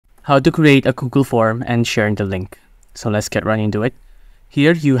how to create a Google form and share the link. So let's get right into it.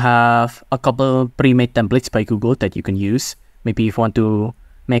 Here you have a couple pre-made templates by Google that you can use. Maybe if you want to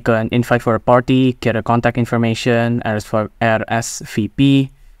make an invite for a party, get a contact information, RSVP,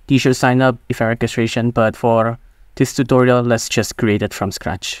 t-shirt sign up, event registration. But for this tutorial, let's just create it from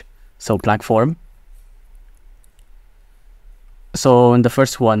scratch. So blank form. So the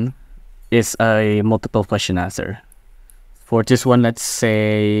first one is a multiple question answer. For this one, let's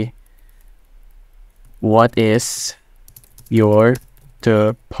say, what is your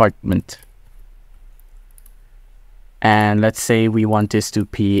department? And let's say we want this to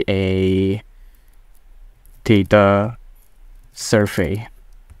be a data survey.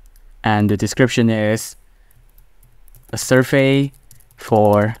 And the description is a survey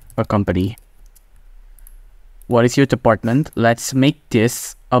for a company. What is your department? Let's make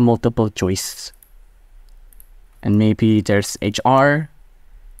this a multiple choice. And maybe there's HR,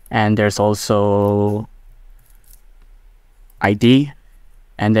 and there's also ID,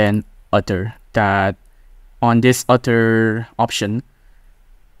 and then other. That on this other option,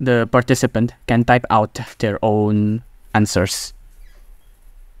 the participant can type out their own answers.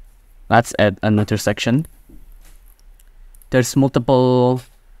 Let's add another section. There's multiple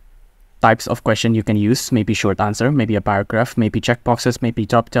types of question you can use. Maybe short answer, maybe a paragraph, maybe checkboxes, maybe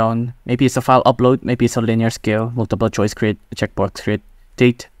drop down, maybe it's a file upload, maybe it's a linear scale, multiple choice, create a checkbox, create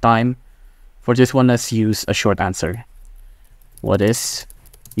date, time. For this one, let's use a short answer. What is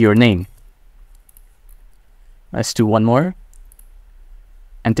your name? Let's do one more.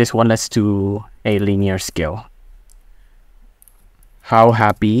 And this one, let's do a linear scale. How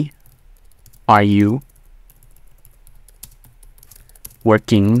happy are you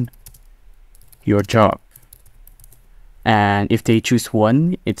working your job? And if they choose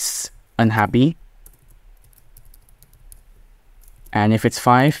one, it's unhappy. And if it's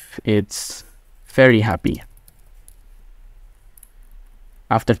 5, it's very happy.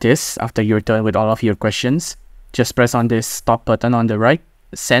 After this, after you're done with all of your questions, just press on this stop button on the right,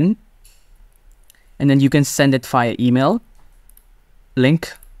 send. And then you can send it via email,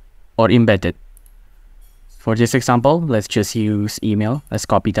 link, or embedded. For this example, let's just use email. Let's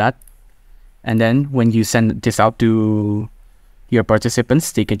copy that. And then when you send this out to your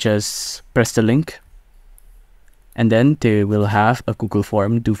participants, they can just press the link. And then they will have a Google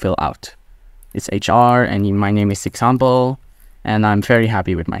form to fill out. It's HR, and my name is example, and I'm very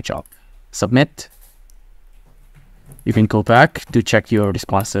happy with my job. Submit. You can go back to check your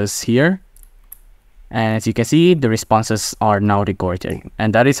responses here. And as you can see, the responses are now recorded.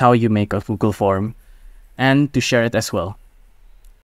 And that is how you make a Google form and to share it as well.